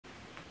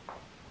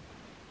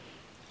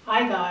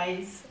Hi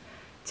guys!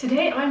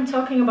 Today I'm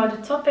talking about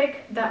a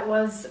topic that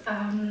was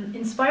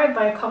inspired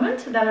by a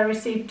comment that I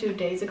received 2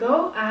 days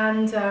ago,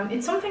 and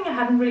it's something I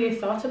hadn't really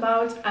thought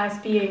about as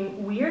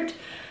being weird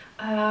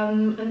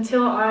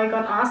until I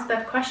got asked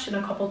that question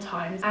a couple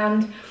times,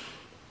 and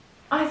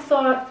I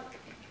thought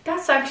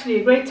that's actually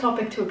a great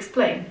topic to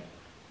explain.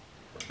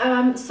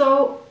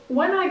 So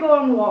when I go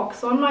on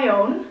walks on my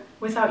own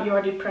without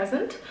Jordi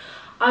present,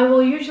 I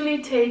will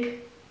usually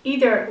take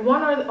either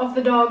one of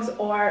the dogs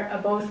or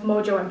both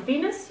Mojo and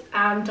Venus,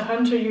 and to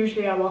Hunter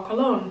usually I walk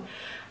alone.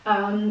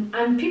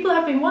 And people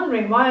have been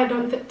wondering why I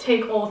don't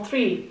take all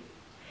three.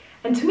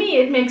 And to me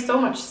it makes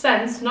so much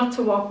sense not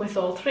to walk with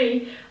all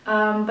three,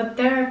 but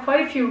there are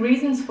quite a few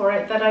reasons for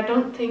it that I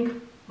don't think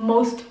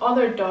most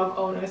other dog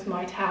owners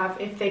might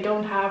have if they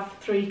don't have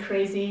 3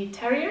 crazy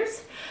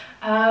terriers.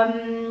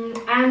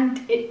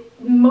 And it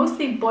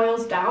mostly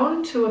boils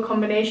down to a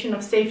combination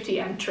of safety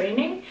and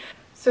training.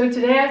 So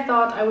today I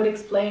thought I would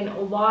explain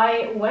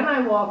why when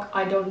I walk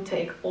I don't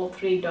take all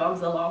 3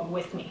 dogs along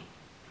with me.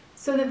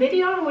 So the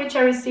video in which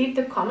I received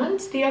the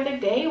comment the other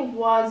day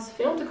was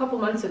filmed a couple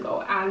months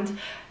ago, and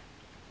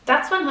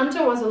that's when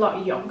Hunter was a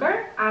lot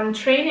younger, and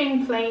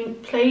training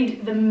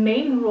played the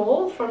main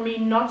role for me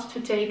not to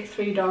take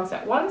 3 dogs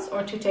at once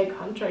or to take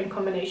Hunter in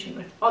combination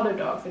with other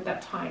dogs at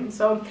that time.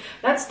 So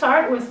let's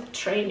start with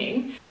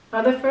training.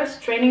 Now, the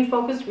first training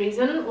focused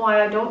reason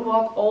why I don't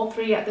walk all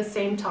 3 at the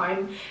same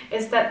time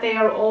is that they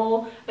are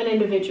all an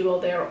individual,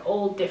 they are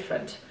all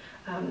different.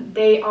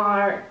 They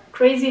are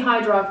crazy high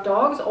drive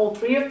dogs, all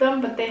 3 of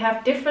them, but they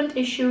have different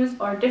issues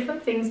or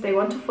different things they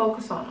want to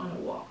focus on a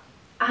walk.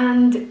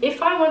 And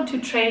if I want to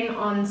train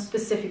on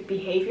specific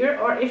behavior,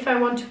 or if I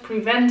want to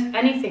prevent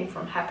anything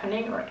from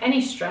happening or any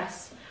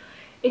stress,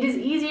 it is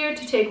easier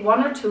to take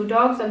 1 or 2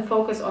 dogs and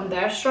focus on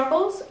their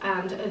struggles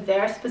and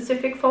their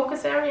specific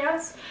focus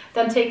areas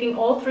than taking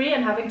all 3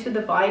 and having to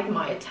divide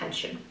my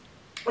attention.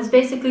 It's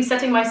basically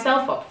setting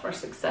myself up for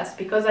success,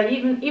 because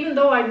even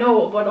though I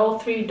know what all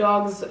 3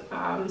 dogs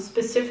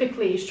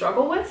specifically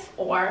struggle with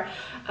or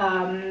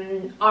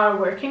are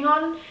working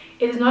on,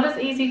 it is not as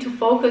easy to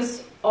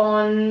focus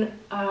on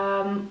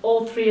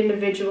all 3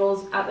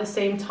 individuals at the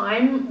same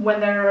time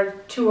when there are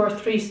 2 or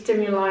 3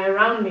 stimuli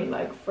around me,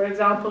 like for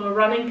example a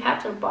running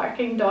cat or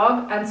barking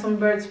dog and some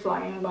birds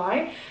flying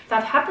by.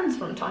 That happens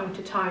from time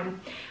to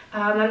time,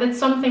 and it's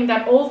something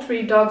that all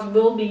 3 dogs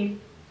will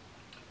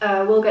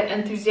get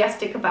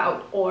enthusiastic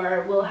about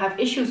or will have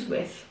issues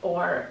with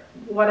or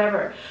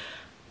whatever.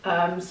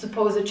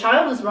 Suppose a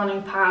child is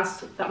running past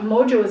that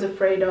Mojo is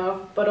afraid of,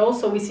 but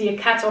also we see a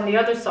cat on the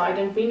other side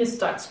and Venus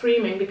starts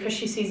screaming because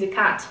she sees a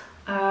cat.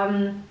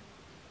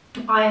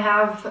 I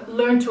have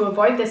learned to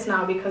avoid this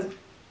now because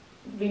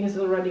Venus is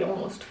already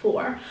almost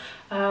 4.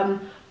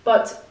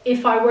 But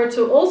if I were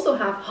to also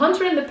have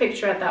Hunter in the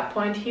picture at that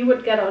point, he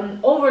would get an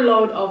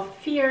overload of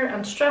fear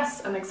and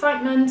stress and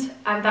excitement,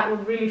 and that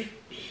would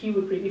he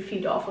would really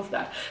feed off of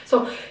that.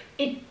 So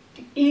it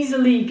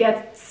easily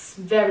gets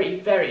very,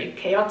 very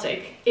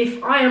chaotic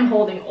if I am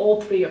holding all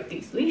 3 of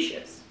these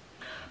leashes.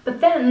 But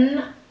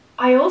then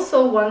I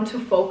also want to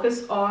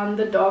focus on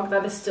the dog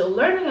that is still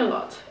learning a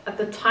lot. At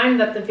the time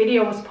that the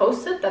video was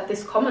posted, that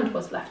this comment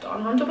was left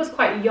on, Hunter was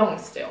quite young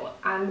still,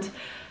 and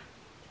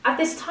at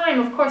this time,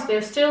 of course,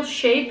 they're still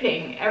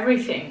shaping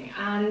everything,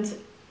 and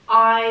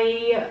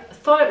I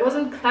thought it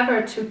wasn't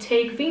clever to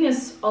take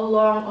Venus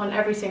along on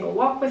every single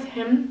walk with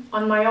him,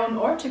 on my own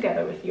or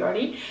together with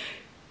Jordi,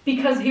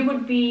 because he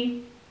would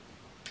be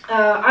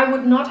I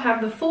would not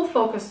have the full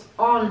focus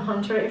on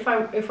Hunter if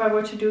I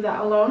were to do that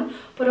alone,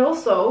 but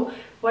also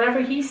whatever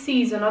he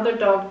sees another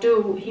dog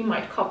do, he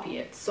might copy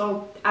it.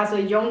 So as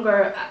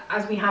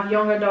we have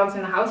younger dogs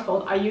in the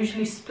household, I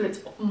usually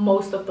split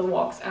most of the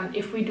walks, and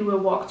if we do a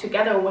walk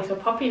together with a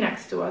puppy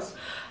next to us,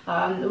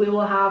 we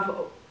will have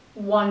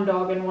 1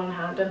 dog in one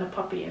hand and a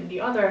puppy in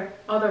the other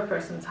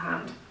person's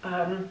hand.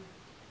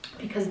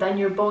 Because then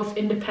you're both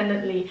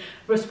independently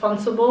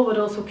responsible but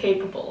also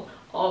capable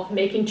of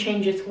making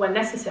changes when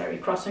necessary,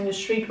 crossing the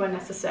street when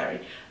necessary.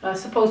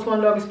 Suppose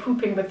one dog is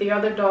pooping but the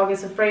other dog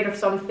is afraid of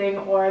something,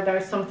 or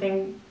there's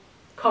something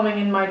coming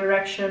in my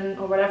direction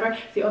or whatever,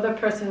 the other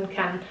person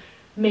can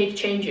make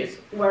changes,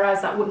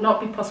 whereas that would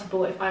not be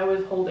possible if I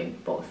was holding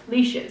both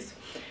leashes.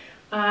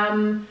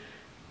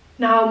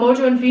 Now,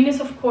 Mojo and Venus,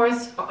 of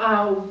course,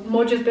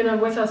 Mojo's been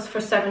with us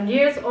for 7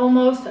 years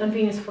almost, and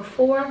Venus for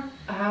 4.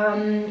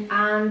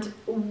 And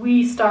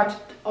we started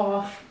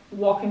off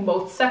walking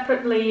both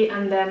separately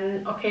and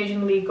then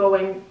occasionally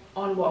going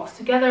on walks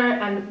together.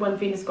 And when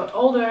Venus got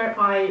older,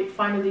 I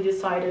finally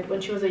decided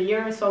when she was a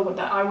year or so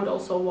that I would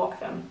also walk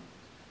them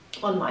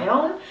on my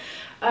own.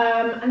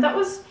 And that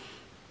was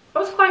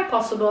quite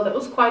possible, that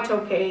was quite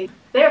okay.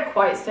 They're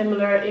quite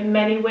similar in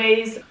many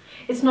ways.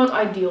 It's not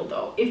ideal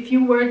though. If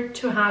you were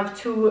to have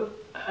 2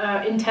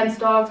 intense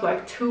dogs,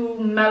 like 2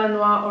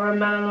 Malinois or a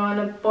Malinois and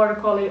a Border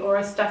Collie, or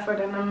a Stafford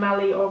and a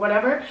Mallee or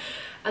whatever,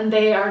 and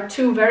they are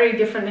 2 very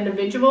different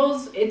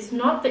individuals, it's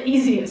not the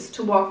easiest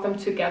to walk them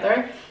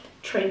together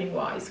training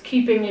wise.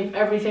 Keeping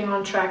everything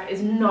on track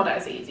is not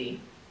as easy.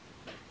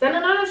 Then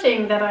another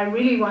thing that I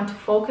really want to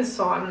focus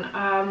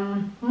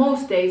on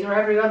most days or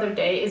every other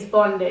day is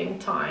bonding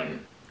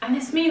time. And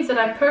this means that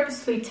I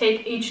purposely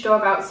take each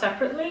dog out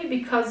separately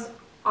because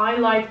I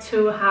like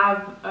to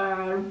have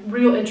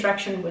real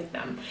interaction with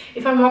them.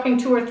 If I'm walking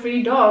 2 or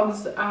 3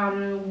 dogs,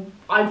 I'm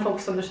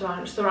focused on the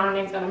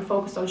surroundings and I'm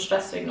focused on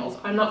stress signals.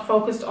 I'm not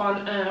focused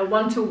on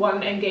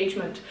one-to-one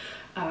engagement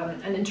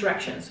and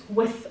interactions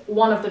with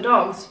one of the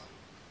dogs.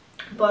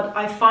 But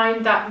I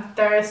find that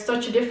there is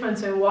such a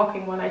difference in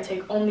walking when I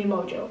take only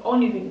Mojo,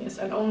 only Venus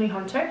and only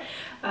Hunter.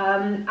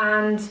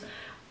 And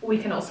we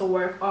can also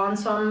work on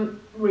some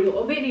real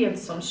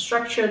obedience, some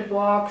structured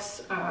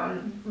walks.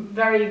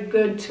 Very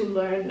good to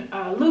learn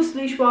loose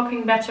leash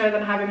walking better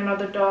than having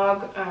another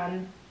dog,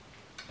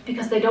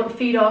 because they don't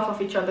feed off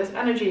of each other's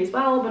energy as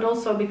well, but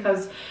also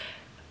because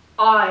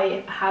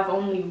I have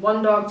only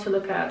one dog to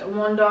look at,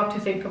 one dog to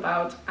think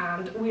about,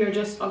 and we are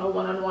just on a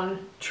one-on-one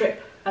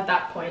trip at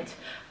that point.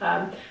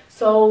 That's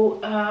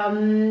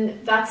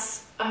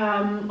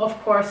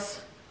of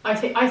course, I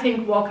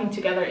think walking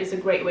together is a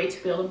great way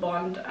to build a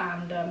bond,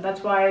 and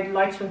that's why I'd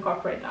like to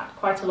incorporate that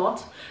quite a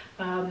lot.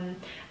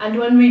 And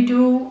when we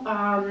do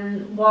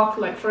walk,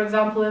 like for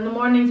example in the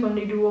mornings when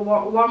we do a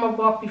warm-up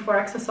walk before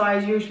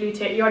exercise, usually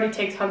Jordi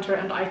takes Hunter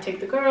and I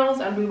take the girls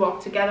and we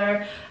walk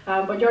together.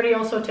 But Jordi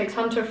also takes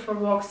Hunter for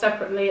walks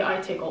separately.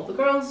 I take all the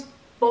girls,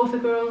 both the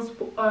girls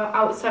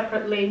out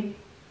separately.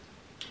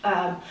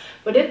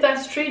 But if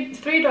there's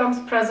three dogs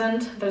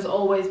present, there's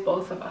always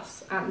both of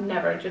us and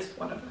never just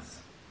one of us.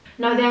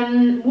 Now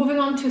then, moving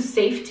on to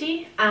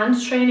safety and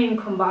training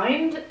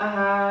combined,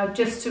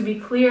 just to be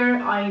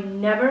clear, I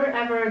never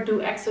ever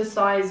do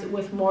exercise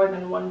with more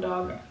than one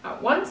dog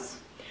at once,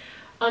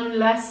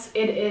 unless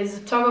it is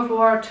tug of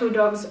war, 2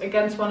 dogs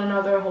against one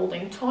another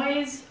holding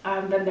toys.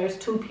 Then there's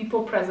 2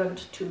 people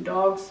present, 2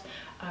 dogs,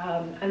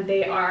 and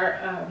they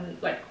are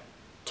like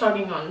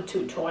tugging on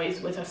 2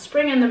 toys with a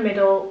spring in the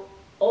middle,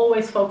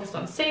 always focused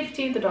on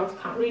safety. The dogs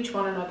can't reach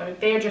one another,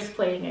 they're just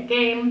playing a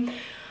game.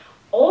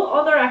 All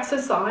other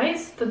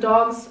exercise, the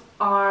dogs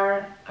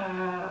are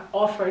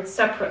offered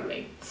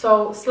separately.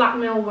 So slap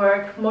mill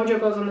work, Mojo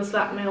goes on the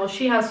slap mill,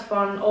 she has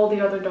fun, all the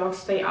other dogs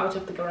stay out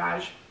of the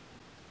garage.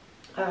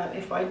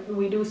 If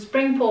we do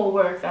spring pole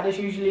work, that is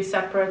usually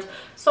separate.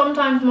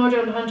 Sometimes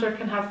Mojo and Hunter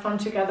can have fun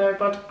together,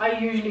 but I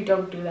usually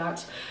don't do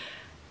that.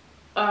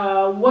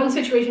 One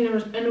situation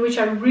in which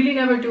I really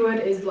never do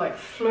it is like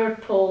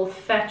flirt pole,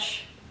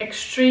 fetch,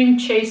 extreme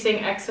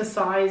chasing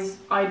exercise.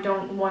 I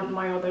don't want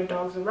my other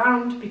dogs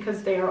around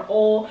because they are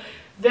all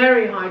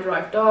very high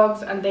drive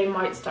dogs and they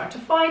might start to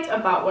fight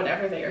about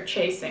whatever they are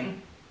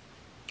chasing.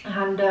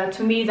 And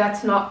to me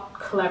that's not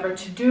clever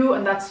to do,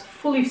 and that's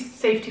fully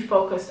safety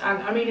focused.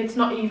 And I mean, it's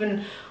not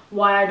even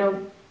why I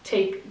don't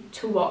take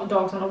 2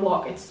 dogs on a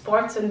walk, it's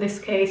sports in this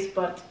case,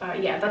 but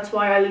yeah, that's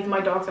why I leave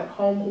my dogs at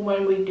home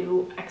when we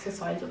do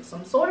exercise of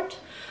some sort.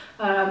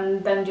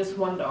 Then just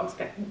one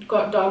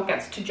dog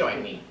gets to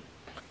join me.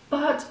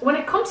 But when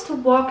it comes to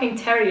walking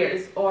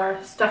terriers, or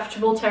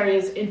Staffordshire Bull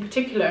Terriers in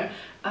particular,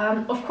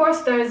 of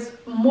course there's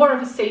more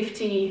of a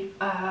safety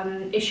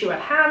issue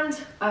at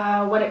hand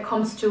when it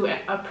comes to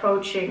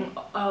approaching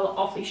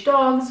off-leash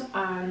dogs,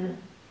 and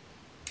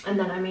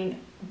then I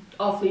mean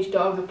off-leash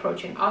dogs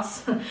approaching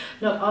us,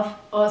 not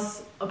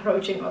us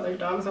approaching other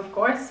dogs, of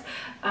course,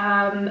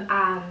 and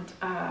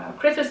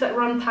critters that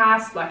run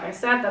past. Like I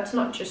said, that's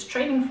not just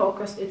training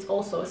focused, it's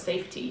also a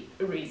safety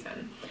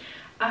reason.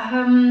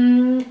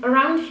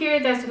 Around here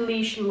there's a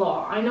leash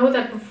law. I know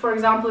that, for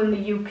example, in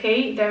the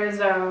UK there is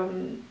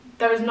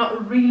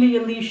not really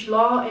a leash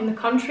law in the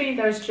country.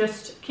 There's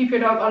just keep your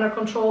dog under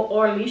control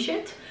or leash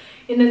it.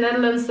 In the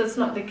Netherlands that's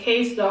not the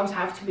case, dogs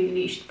have to be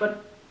leashed,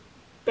 but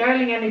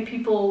barely any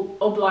people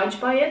oblige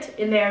by it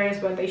in the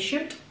areas where they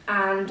should,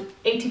 and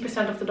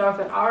 80% of the dogs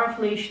that are off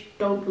leash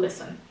don't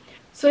listen.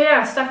 So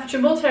yeah,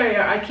 Staffordshire Bull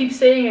Terrier, I keep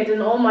saying it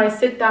in all my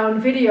sit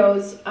down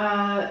videos.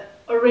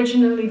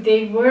 Originally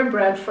they were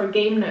bred for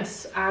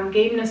gameness, and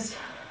gameness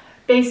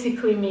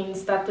basically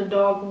means that the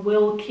dog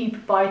will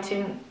keep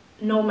biting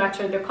no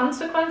matter the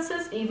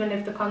consequences, even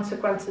if the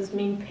consequences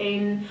mean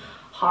pain,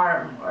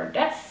 harm or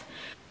death.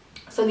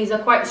 So these are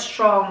quite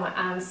strong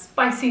and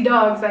spicy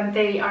dogs, and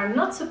they are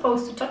not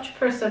supposed to touch a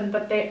person,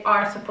 but they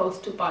are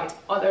supposed to bite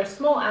other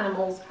small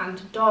animals and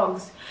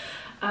dogs.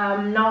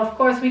 Now, of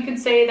course, we could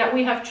say that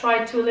we have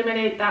tried to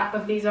eliminate that,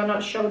 but these are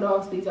not show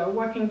dogs, these are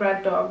working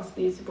bred dogs.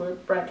 These were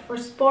bred for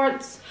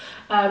sports,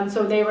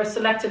 so they were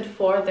selected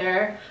for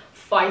their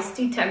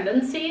feisty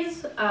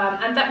tendencies,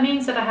 and that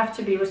means that I have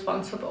to be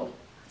responsible.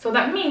 So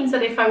that means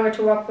that if I were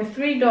to walk with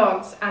 3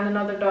 dogs and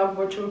another dog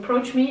were to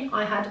approach me,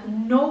 I had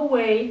no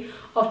way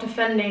of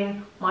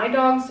defending my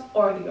dogs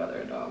or the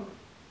other dog.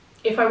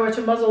 If I were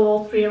to muzzle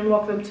all 3 and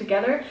walk them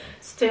together,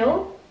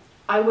 still,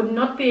 I would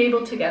not be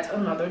able to get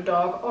another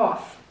dog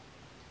off.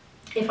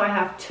 If I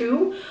have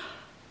 2,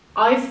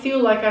 I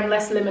feel like I'm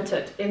less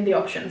limited in the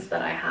options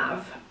that I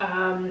have.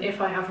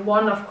 If I have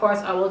 1, of course,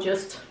 I will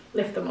just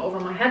lift them over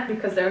my head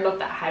because they're not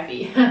that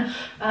heavy.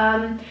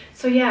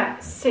 So yeah,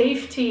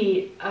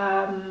 safety,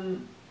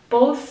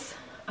 both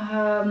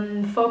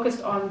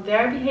focused on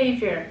their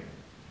behavior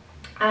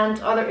and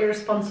other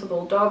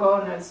irresponsible dog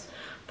owners,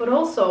 but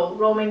also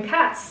roaming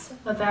cats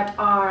that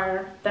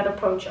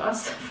approach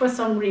us for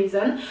some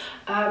reason.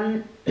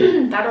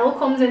 That all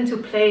comes into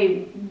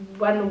play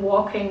when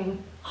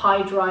walking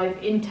high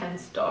drive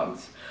intense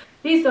dogs.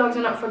 These dogs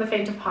are not for the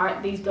faint of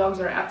heart. These dogs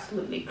are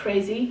absolutely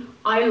crazy.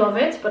 I love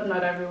it, but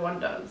not everyone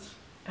does.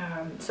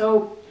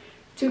 So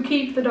to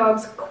keep the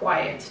dogs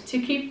quiet, to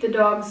keep the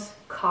dogs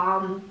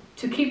calm,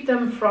 to keep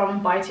them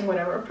from biting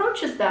whatever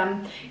approaches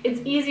them,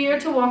 it's easier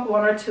to walk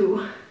 1 or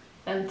 2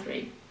 than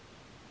 3.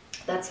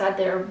 That said,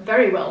 they are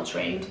very well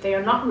trained. They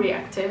are not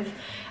reactive,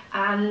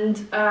 and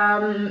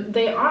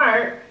they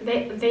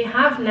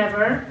have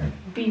never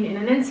been in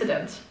an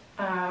incident.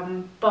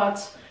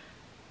 But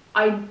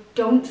I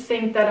don't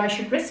think that I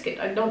should risk it.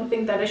 I don't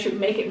think that I should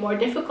make it more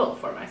difficult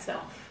for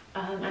myself.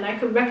 And I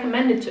could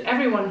recommend it to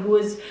everyone who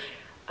is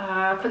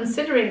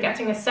considering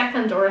getting a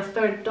second or a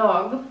third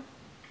dog,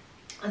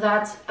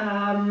 that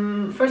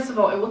first of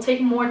all, it will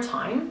take more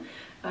time,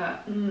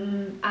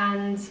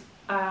 and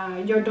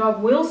your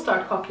dog will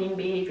start copying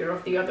behavior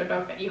of the other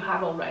dog that you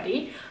have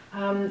already.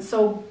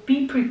 So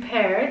be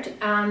prepared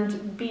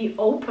and be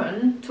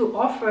open to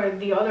offer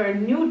the other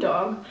new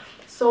dog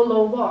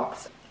solo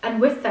walks. And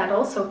with that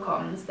also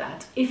comes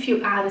that if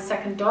you add a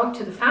second dog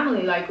to the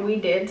family like we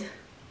did,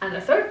 and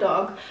a third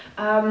dog,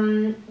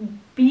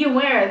 be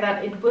aware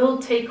that it will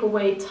take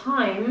away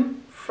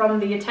time from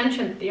the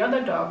attention that the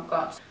other dog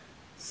got.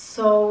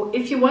 So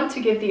if you want to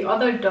give the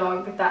other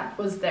dog that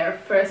was there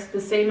first the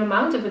same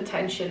amount of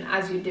attention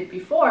as you did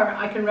before,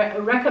 I can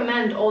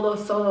recommend all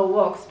those solo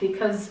walks,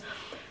 because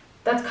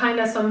that's kind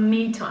of some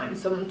me time,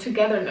 some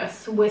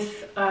togetherness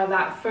with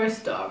that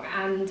first dog.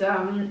 And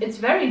it's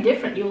very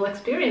different. You'll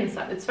experience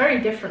that. It's very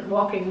different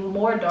walking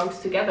more dogs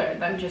together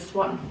than just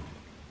one.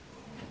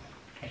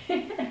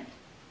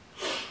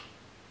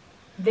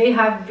 They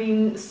have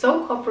been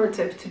so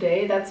cooperative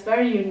today. That's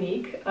very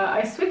unique.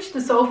 I switched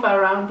the sofa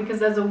around because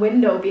there's a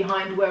window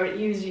behind where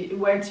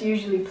it's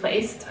usually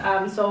placed,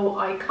 so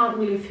I can't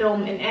really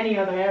film in any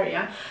other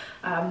area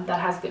that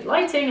has good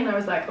lighting. And I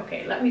was like,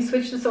 okay, let me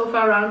switch the sofa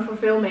around for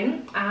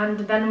filming, and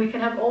then we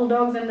can have all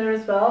dogs in there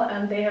as well.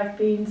 And they have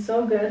been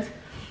so good.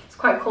 It's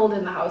quite cold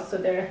in the house, so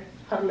they're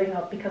huddling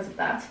up because of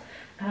that.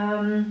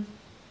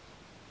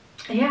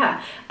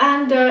 Yeah,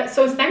 and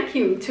so thank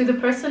you to the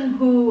person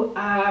who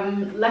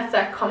left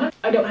that comment.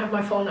 I don't have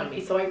my phone on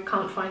me, so I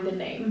can't find the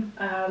name.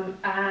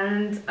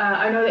 And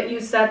I know that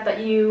you said that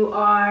you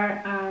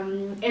are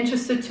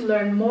interested to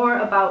learn more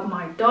about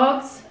my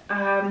dogs.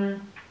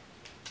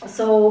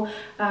 So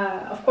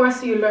of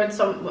course you learned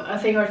a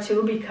thing or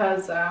two,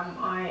 because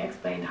I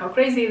explained how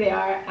crazy they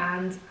are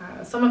and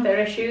some of their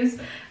issues.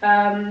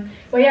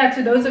 But yeah,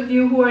 to those of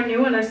you who are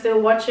new and are still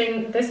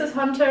watching, this is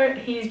Hunter.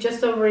 He's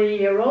just over a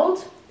year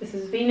old. This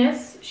is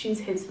Venus. She's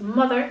his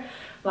mother.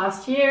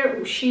 Last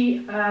year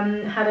she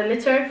had a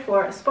litter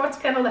for a sports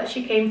kennel that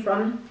she came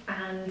from,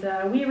 and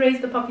we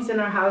raised the puppies in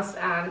our house,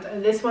 and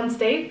this one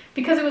stayed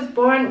because it was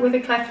born with a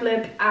cleft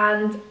lip,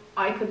 and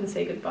I couldn't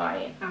say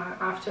goodbye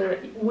after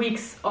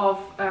weeks of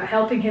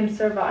helping him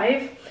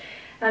survive.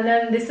 And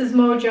then this is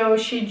Mojo.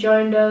 She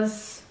joined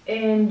us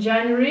in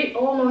January,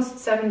 almost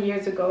 7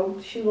 years ago.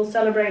 She will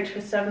celebrate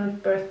her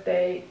 7th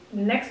birthday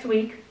next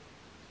week.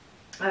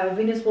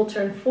 Venus will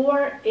turn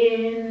 4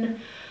 in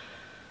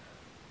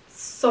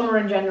somewhere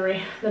in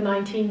January, the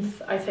 19th,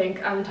 I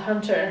think, and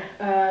Hunter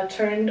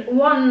turned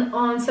 1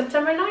 on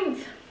September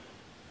 9th.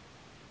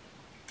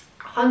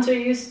 Hunter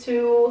used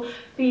to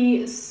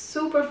be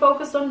super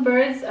focused on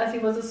birds as he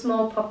was a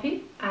small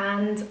puppy,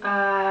 and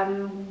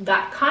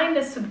that kind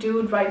of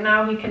subdued. Right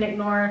now he can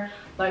ignore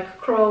like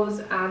crows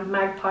and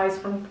magpies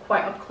from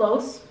quite up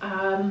close,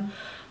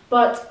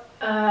 but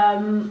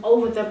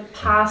over the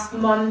past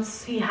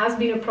months he has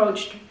been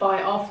approached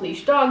by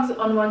off-leash dogs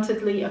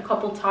unwantedly a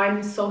couple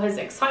times, so his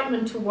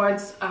excitement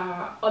towards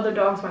other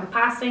dogs when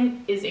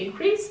passing is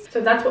increased.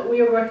 So that's what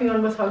we are working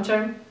on with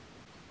Hunter.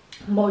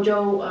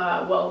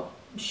 Mojo, well,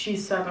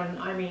 she's 7.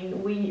 I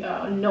mean, we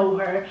know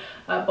her,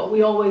 but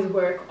we always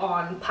work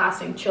on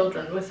passing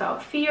children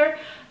without fear,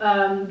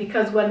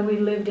 because when we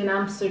lived in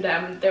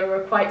Amsterdam there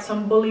were quite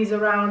some bullies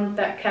around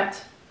that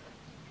kept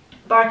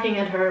barking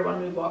at her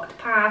when we walked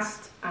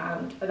past,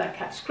 and that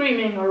kept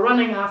screaming or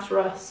running after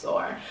us,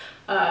 or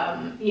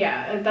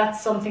yeah,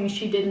 that's something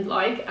she didn't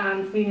like.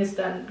 And Venus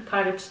then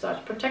kind of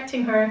starts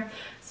protecting her,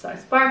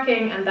 starts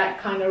barking, and that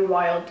kind of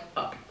riled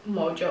up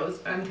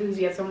Mojo's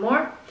enthusiasm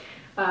more.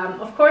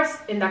 Of course,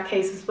 in that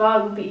case as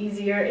well, it would be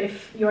easier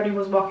if Jordi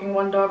was walking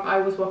one dog,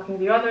 I was walking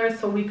the other,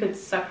 so we could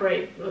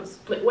separate,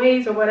 split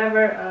ways or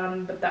whatever,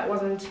 but that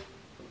wasn't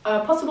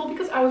possible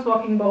because I was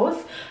walking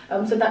both,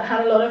 so that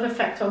had a lot of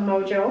effect on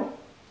Mojo.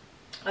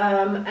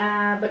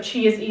 But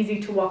she is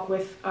easy to walk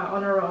with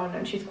on her own,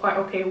 and she's quite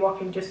okay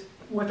walking just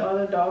with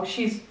other dogs.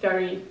 She's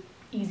very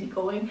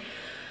easygoing.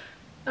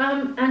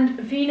 And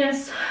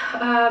Venus,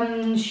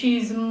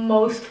 she's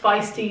most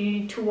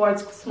feisty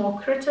towards small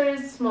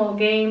critters, small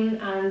game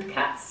and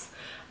cats.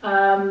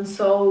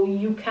 So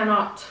you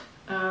cannot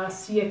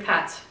see a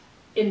cat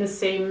in the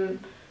same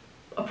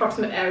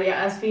approximate area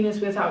as Venus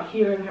without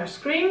hearing her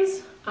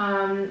screams.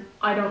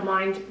 I don't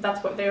mind.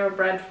 That's what they were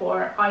bred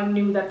for. I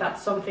knew that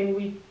that's something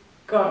we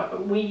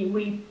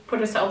put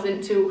ourselves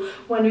into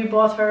when we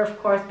bought her, of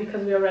course,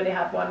 because we already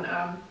had one.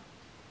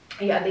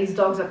 Yeah, these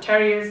dogs are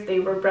terriers. They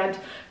were bred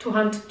to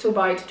hunt, to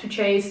bite, to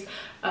chase.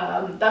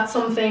 That's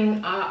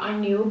something I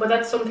knew, but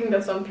that's something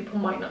that some people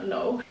might not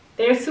know.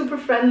 They're super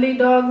friendly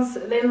dogs.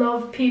 They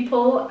love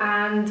people,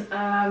 and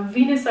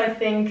Venus, I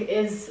think,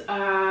 is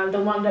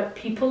the one that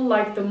people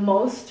like the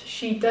most.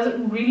 She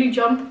doesn't really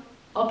jump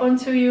up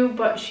onto you,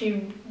 but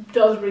she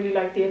does really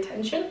like the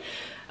attention.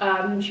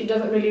 She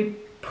doesn't really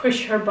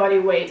push her body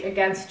weight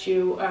against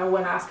you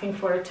when asking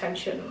for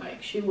attention.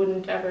 Like, she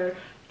wouldn't ever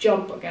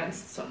jump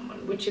against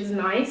someone, which is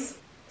nice.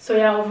 So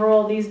yeah,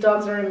 overall these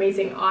dogs are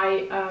amazing.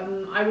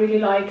 I really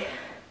like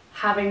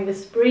having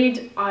this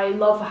breed. I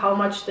love how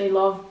much they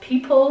love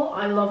people.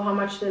 I love how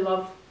much they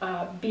love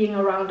being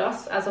around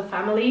us as a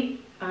family.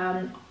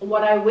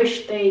 What I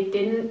wish they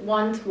didn't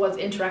want was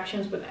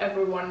interactions with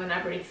everyone and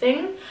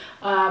everything.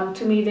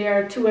 To me, they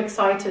are too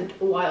excited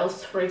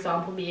whilst, for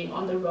example, being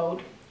on the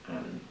road.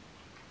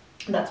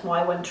 That's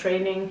why when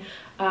training,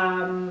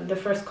 the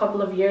first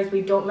couple of years,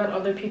 we don't let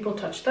other people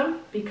touch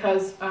them,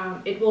 because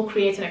it will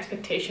create an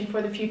expectation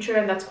for the future,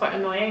 and that's quite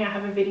annoying. I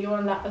have a video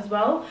on that as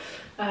well.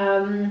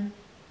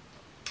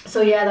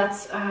 So yeah,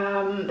 that's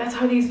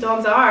how these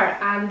dogs are,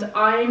 and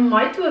I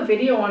might do a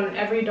video on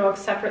every dog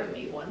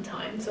separately one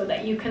time so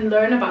that you can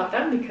learn about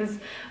them, because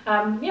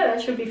yeah,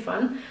 that should be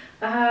fun.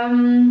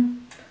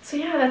 So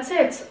yeah, that's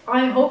it.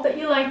 I hope that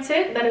you liked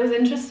it, that it was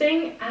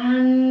interesting,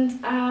 and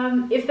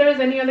if there's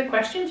any other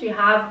questions you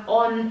have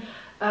on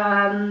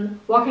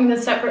walking them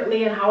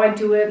separately and how I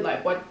do it,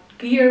 like what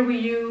gear we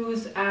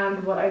use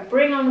and what I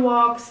bring on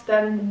walks,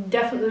 then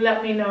definitely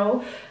let me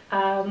know.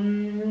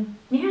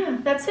 Yeah,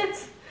 that's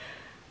it.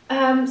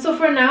 So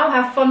for now,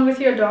 have fun with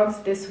your dogs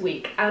this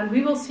week, and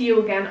we will see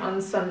you again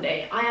on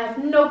Sunday. I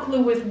have no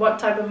clue with what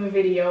type of a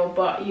video,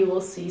 but you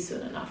will see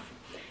soon enough.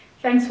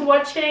 Thanks for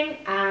watching,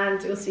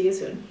 and we'll see you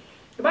soon.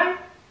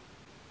 Goodbye!